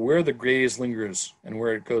to show where the gaze lingers and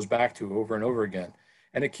where it goes back to over and over again.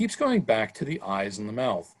 And it keeps going back to the eyes and the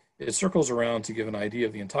mouth. It circles around to give an idea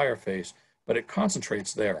of the entire face, but it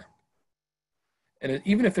concentrates there. And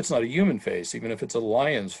even if it's not a human face, even if it's a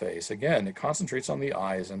lion's face, again, it concentrates on the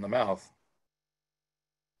eyes and the mouth.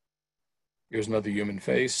 Here's another human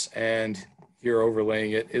face, and here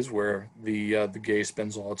overlaying it is where the gaze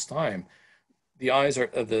spends all its time. The eyes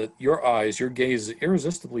are your gaze is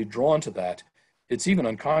irresistibly drawn to that. It's even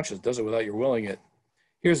unconscious, does it without your willing it.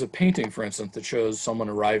 Here's a painting, for instance, that shows someone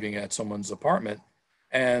arriving at someone's apartment,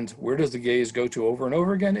 and where does the gaze go to over and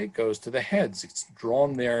over again? It goes to the heads. It's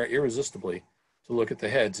drawn there irresistibly to look at the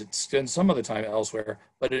heads. It spends some of the time elsewhere,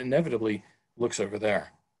 but it inevitably looks over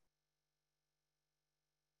there.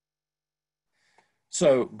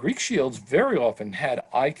 So Greek shields very often had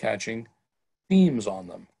eye-catching themes on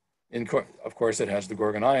them. Of course, it has the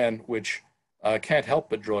Gorgon ion, which can't help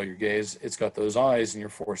but draw your gaze. It's got those eyes, and you're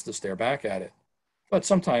forced to stare back at it. But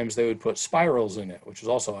sometimes they would put spirals in it, which is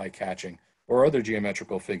also eye-catching, or other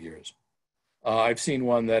geometrical figures. I've seen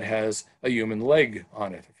one that has a human leg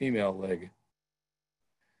on it, a female leg.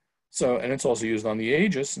 So, and it's also used on the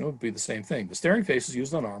Aegis, and it would be the same thing. The staring face is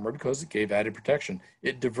used on armor because it gave added protection.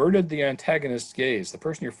 It diverted the antagonist's gaze. The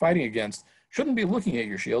person you're fighting against shouldn't be looking at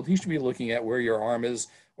your shield. He should be looking at where your arm is,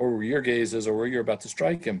 or where your gaze is, or where you're about to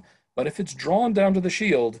strike him. But if it's drawn down to the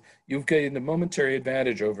shield, you've gained a momentary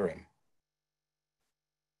advantage over him.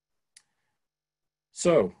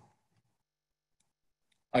 So,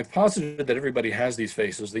 I've posited that everybody has these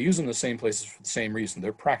faces. They use them in the same places for the same reason.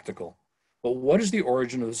 They're practical. But what is the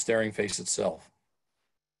origin of the staring face itself?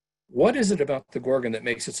 What is it about the Gorgon that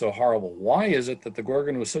makes it so horrible? Why is it that the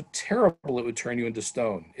Gorgon was so terrible it would turn you into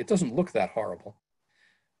stone? It doesn't look that horrible.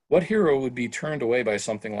 What hero would be turned away by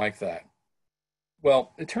something like that?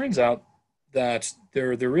 Well, it turns out that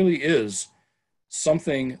there really is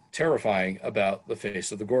something terrifying about the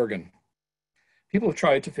face of the Gorgon. People have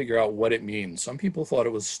tried to figure out what it means. Some people thought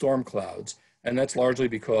it was storm clouds, and that's largely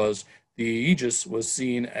because the Aegis was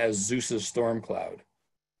seen as Zeus's storm cloud.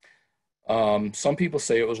 Some people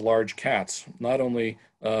say it was large cats. Not only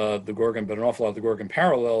the Gorgon, but an awful lot of the Gorgon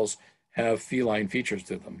parallels have feline features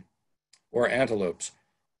to them, or antelopes.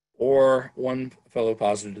 Or one fellow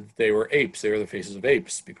posited that they were apes. They were the faces of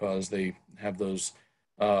apes because they have those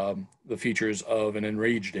the features of an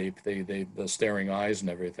enraged ape. The staring eyes and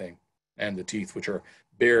everything, and the teeth, which are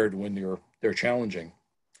bared when they're challenging.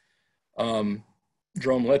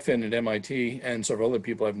 Jerome Letfin at MIT and several other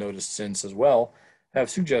people I've noticed since as well have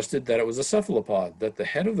suggested that it was a cephalopod, that the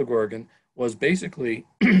head of the Gorgon was basically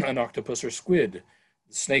an octopus or squid.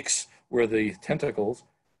 The snakes were the tentacles,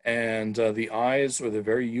 and the eyes were the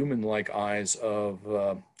very human-like eyes of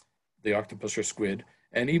the octopus or squid,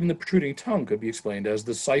 and even the protruding tongue could be explained as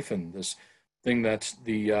the siphon, this thing that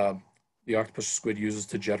the octopus or squid uses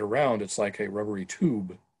to jet around. It's like a rubbery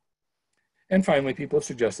tube. And finally, people have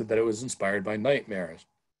suggested that it was inspired by nightmares.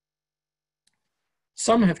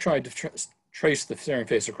 Some have tried to trace the staring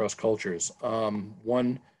face across cultures.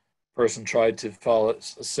 One person tried to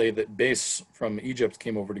say that base from Egypt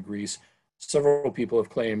came over to Greece. Several people have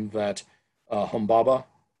claimed that Humbaba,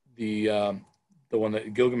 the one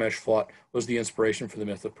that Gilgamesh fought, was the inspiration for the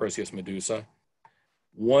myth of Perseus Medusa.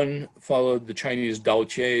 One followed the Chinese Dao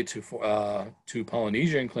Jie to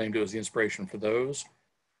Polynesia and claimed it was the inspiration for those.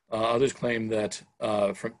 Others claim that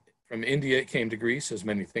from India it came to Greece, as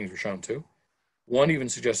many things were shown to. One even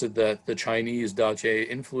suggested that the Chinese Dao Jie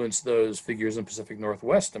influenced those figures in Pacific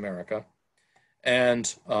Northwest America.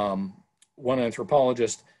 And one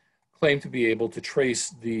anthropologist claimed to be able to trace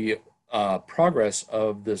the progress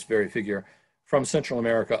of this very figure from Central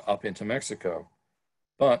America up into Mexico.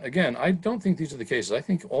 But again, I don't think these are the cases. I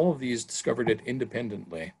think all of these discovered it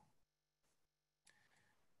independently.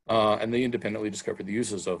 And they independently discovered the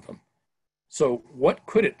uses of them. So what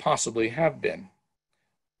could it possibly have been?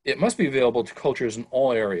 It must be available to cultures in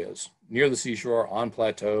all areas, near the seashore, on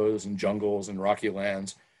plateaus and jungles and rocky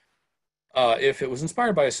lands. If it was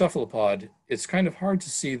inspired by a cephalopod, it's kind of hard to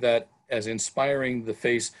see that as inspiring the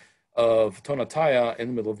face of Tonatiuh in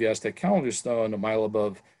the middle of the Aztec calendar stone, a mile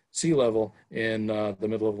above sea level in the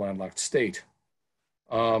middle of a landlocked state.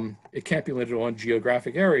 It can't be limited to one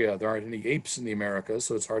geographic area. There aren't any apes in the Americas,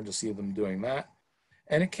 so it's hard to see them doing that.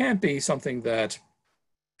 And it can't be something that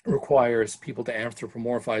requires people to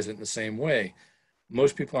anthropomorphize it in the same way.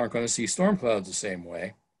 Most people aren't going to see storm clouds the same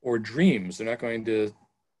way, or dreams. They're not going to,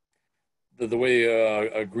 the way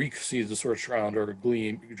a Greek sees the Sword Shroud or a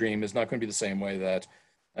dream is not going to be the same way that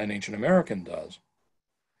an ancient American does.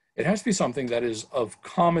 It has to be something that is of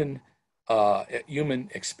common human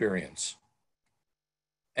experience.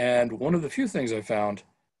 And one of the few things I found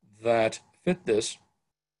that fit this,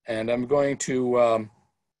 and I'm going to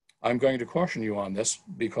caution you on this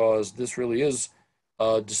because this really is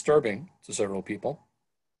disturbing to several people,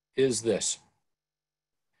 is this.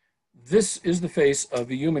 This is the face of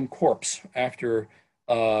a human corpse after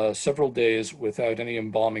several days without any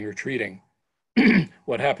embalming or treating.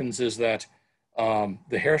 What happens is that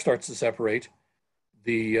the hair starts to separate,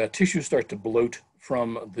 the tissues start to bloat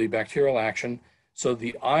from the bacterial action, so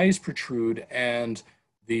the eyes protrude and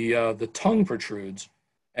the tongue protrudes,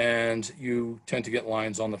 and you tend to get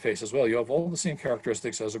lines on the face as well. You have all the same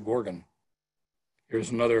characteristics as a Gorgon. Here's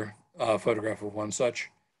another photograph of one such,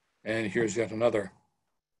 and here's yet another.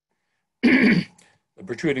 The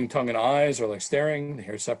protruding tongue and eyes are like staring, the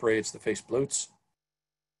hair separates, the face bloats.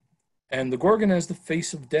 And the Gorgon has the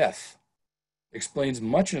face of death. explains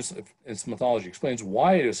much in its mythology, explains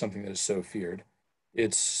why it is something that is so feared.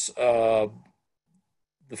 It's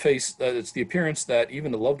it's the appearance that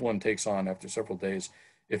even the loved one takes on after several days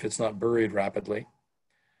if it's not buried rapidly.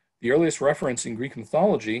 The earliest reference in Greek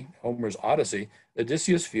mythology, Homer's Odyssey,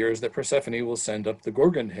 Odysseus fears that Persephone will send up the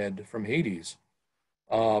Gorgon head from Hades.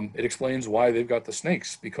 It explains why they've got the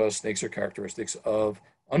snakes, because snakes are characteristics of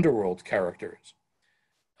underworld characters.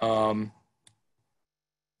 Um,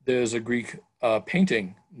 there's a Greek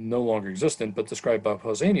painting, no longer existent, but described by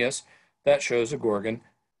Pausanias, that shows a Gorgon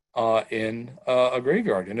in a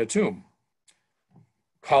graveyard, in a tomb.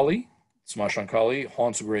 Kali, Smashan Kali,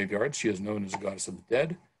 haunts graveyards. She is known as the goddess of the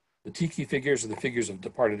dead. The tiki figures are the figures of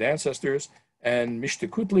departed ancestors, and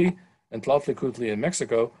Mixtecutli and Tlautlicutli in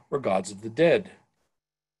Mexico were gods of the dead.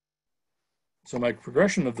 So my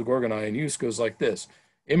progression of the Gorgon eye in use goes like this.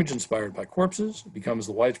 Image inspired by corpses, it becomes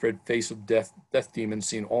the widespread face of death demons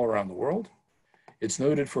seen all around the world. It's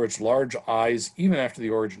noted for its large eyes even after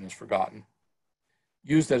the origin is forgotten.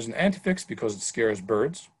 Used as an antefix because it scares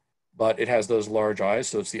birds, but it has those large eyes,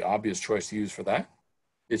 so it's the obvious choice to use for that.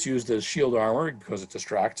 It's used as shield armor because it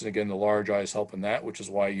distracts, and again, the large eyes help in that, which is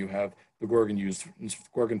why you have the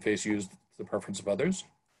Gorgon face used to the preference of others.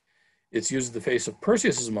 It's used as the face of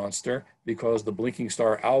Perseus' monster because the blinking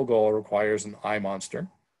star Algol requires an eye monster.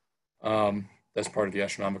 That's part of the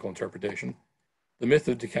astronomical interpretation. The myth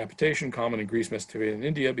of decapitation, common in Greece, Mesopotamia, and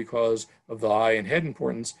India because of the eye and head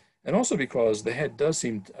importance, and also because the head does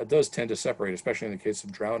tend to separate, especially in the case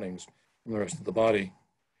of drownings, from the rest of the body.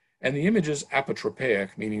 And the image is apotropaic,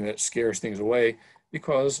 meaning that it scares things away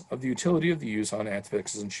because of the utility of the use on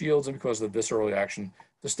antefixes and shields and because of the visceral reaction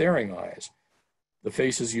to staring eyes. The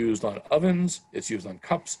face is used on ovens, it's used on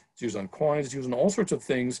cups, it's used on coins, it's used on all sorts of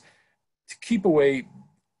things to keep away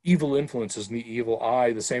evil influences in the evil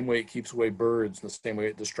eye, the same way it keeps away birds, the same way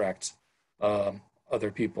it distracts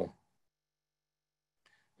other people.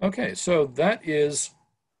 Okay, so that is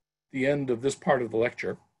the end of this part of the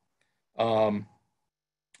lecture. I've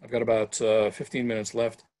got about 15 minutes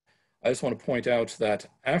left. I just want to point out that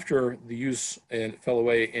after the use fell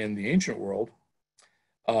away in the ancient world,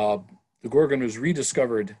 the Gorgon was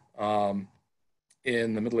rediscovered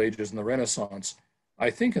in the Middle Ages and the Renaissance, I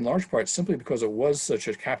think in large part simply because it was such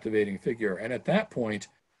a captivating figure. And at that point,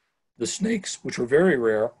 the snakes, which were very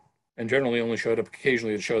rare and generally only showed up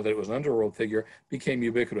occasionally to show that it was an underworld figure, became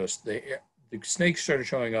ubiquitous. The snakes started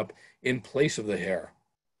showing up in place of the hare.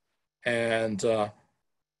 And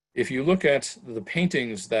if you look at the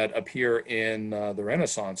paintings that appear in the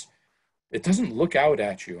Renaissance, it doesn't look out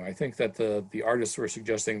at you. I think that the artists were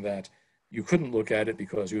suggesting that you couldn't look at it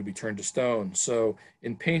because you would be turned to stone. So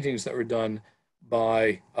in paintings that were done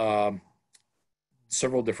by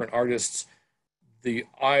several different artists, the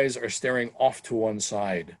eyes are staring off to one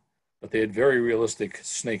side, but they had very realistic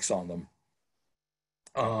snakes on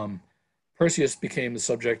them. Perseus became the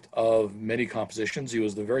subject of many compositions. He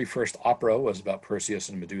was the very first opera was about Perseus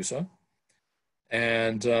and Medusa.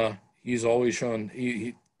 And he's always shown,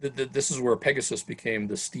 this is where Pegasus became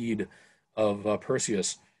the steed of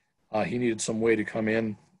Perseus. He needed some way to come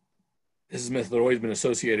in. His myth had always been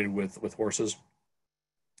associated with horses.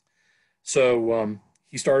 So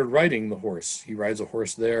he started riding the horse. He rides a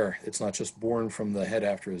horse there. It's not just born from the head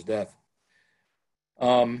after his death.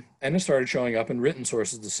 And it started showing up in written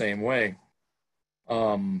sources the same way.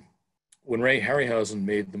 When Ray Harryhausen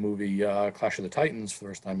made the movie Clash of the Titans for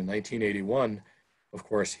the first time in 1981, of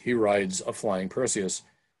course, he rides a flying Perseus.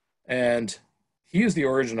 And he is the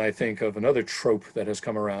origin, I think, of another trope that has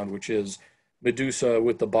come around, which is Medusa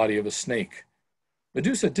with the body of a snake.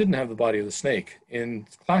 Medusa didn't have the body of the snake. In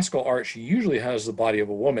classical art, she usually has the body of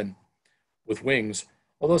a woman with wings,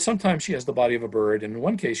 although sometimes she has the body of a bird, and in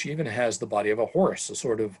one case, she even has the body of a horse, a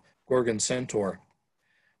sort of Gorgon centaur.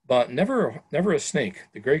 But never a snake.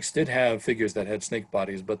 The Greeks did have figures that had snake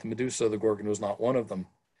bodies, but the Medusa, the Gorgon, was not one of them.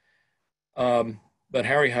 But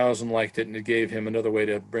Harryhausen liked it, and it gave him another way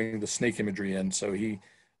to bring the snake imagery in. So he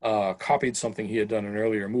copied something he had done in an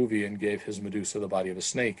earlier movie and gave his Medusa the body of a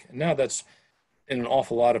snake. And now that's in an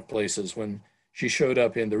awful lot of places. When she showed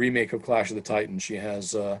up in the remake of Clash of the Titans, she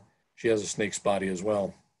has a snake's body as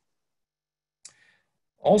well.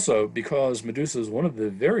 Also, because Medusa is one of the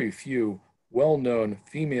very few well-known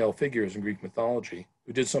female figures in Greek mythology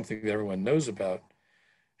who did something that everyone knows about,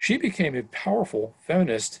 she became a powerful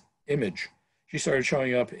feminist image. She started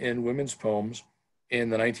showing up in women's poems in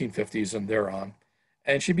the 1950s and thereon,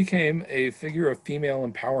 and she became a figure of female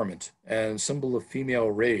empowerment and symbol of female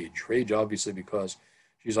rage. Rage, obviously, because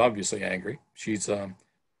she's obviously angry. She's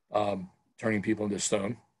turning people into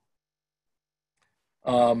stone.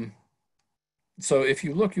 So if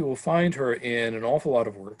you look, you will find her in an awful lot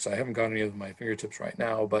of works. I haven't got any of them at my fingertips right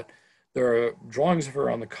now, but there are drawings of her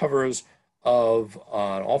on the covers of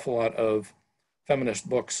an awful lot of feminist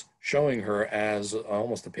books showing her as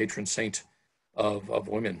almost the patron saint of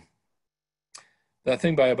women. That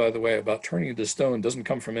thing, by the way, about turning into stone doesn't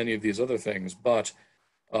come from any of these other things, but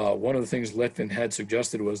one of the things Letwin had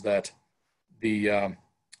suggested was that the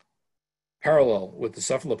parallel with the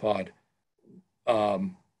cephalopod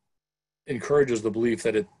um, encourages the belief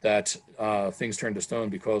that things turn to stone,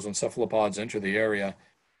 because when cephalopods enter the area,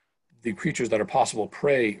 the creatures that are possible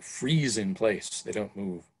prey freeze in place. They don't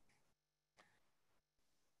move.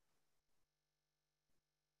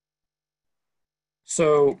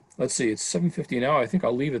 So let's see, it's 7:50 now. I think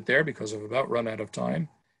I'll leave it there because I've about run out of time.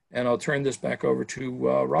 And I'll turn this back over to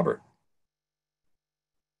Robert.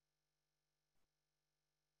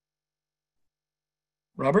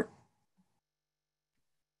 Robert?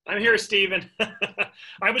 I'm here, Stephen.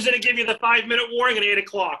 I was going to give you the 5-minute warning at 8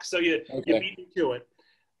 o'clock, so you beat me to it.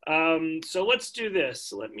 So let's do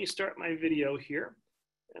this. Let me start my video here.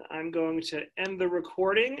 I'm going to end the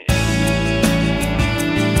recording.